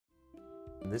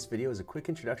This video is a quick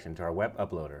introduction to our web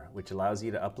uploader, which allows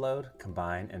you to upload,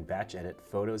 combine, and batch edit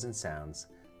photos and sounds,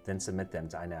 then submit them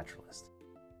to iNaturalist.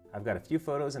 I've got a few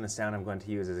photos and a sound I'm going to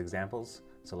use as examples,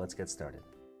 so let's get started.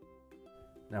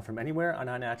 Now from anywhere on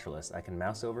iNaturalist, I can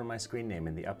mouse over my screen name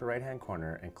in the upper right hand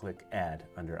corner and click Add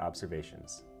under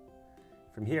Observations.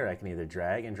 From here I can either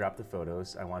drag and drop the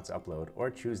photos I want to upload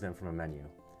or choose them from a menu.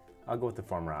 I'll go with the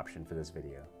former option for this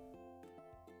video.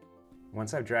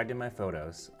 Once I've dragged in my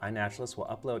photos, iNaturalist will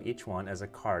upload each one as a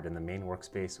card in the main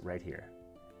workspace right here.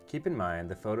 Keep in mind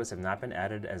the photos have not been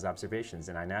added as observations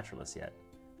in iNaturalist yet.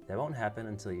 That won't happen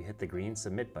until you hit the green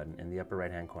Submit button in the upper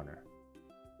right hand corner.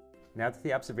 Now that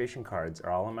the observation cards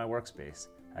are all in my workspace,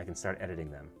 I can start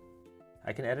editing them.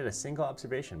 I can edit a single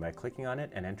observation by clicking on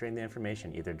it and entering the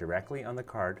information either directly on the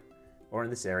card or in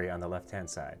this area on the left hand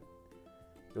side.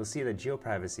 You'll see that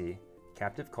geoprivacy,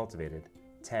 captive cultivated,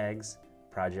 tags,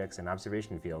 projects, and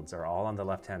observation fields are all on the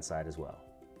left-hand side as well.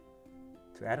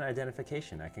 To add an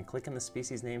identification, I can click in the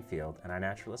species name field and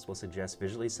iNaturalist will suggest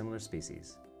visually similar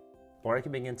species. Or I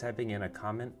can begin typing in a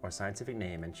common or scientific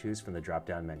name and choose from the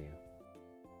drop-down menu.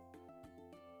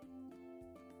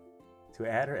 To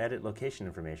add or edit location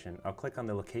information, I'll click on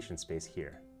the location space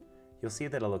here. You'll see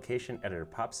that a location editor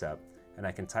pops up and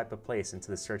I can type a place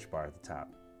into the search bar at the top.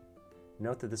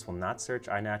 Note that this will not search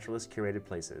iNaturalist curated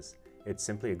places. It's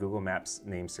simply a Google Maps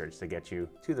name search to get you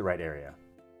to the right area.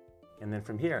 And then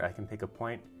from here I can pick a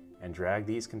point and drag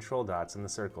these control dots in the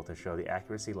circle to show the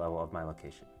accuracy level of my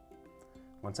location.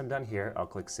 Once I'm done here, I'll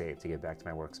click Save to get back to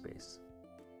my workspace.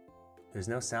 There's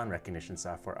no sound recognition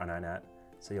software on iNat,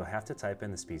 so you'll have to type in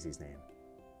the species name.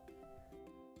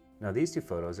 Now these two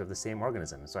photos are of the same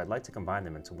organism, so I'd like to combine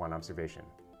them into one observation.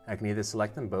 I can either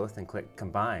select them both and click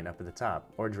Combine up at the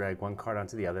top, or drag one card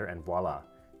onto the other and voila,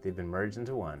 they've been merged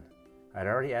into one. I'd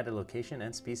already added location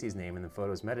and species name in the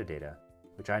photo's metadata,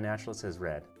 which iNaturalist has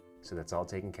read, so that's all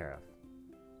taken care of.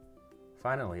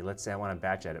 Finally, let's say I want to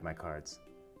batch edit my cards.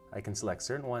 I can select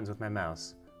certain ones with my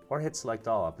mouse, or hit Select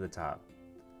All up at the top.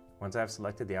 Once I've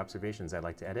selected the observations I'd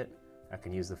like to edit, I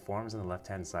can use the forms on the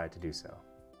left-hand side to do so.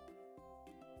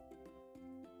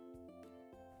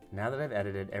 Now that I've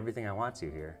edited everything I want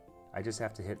to here, I just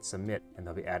have to hit Submit and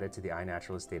they'll be added to the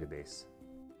iNaturalist database.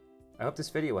 I hope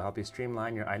this video will help you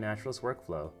streamline your iNaturalist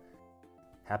workflow.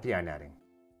 Happy iNatting!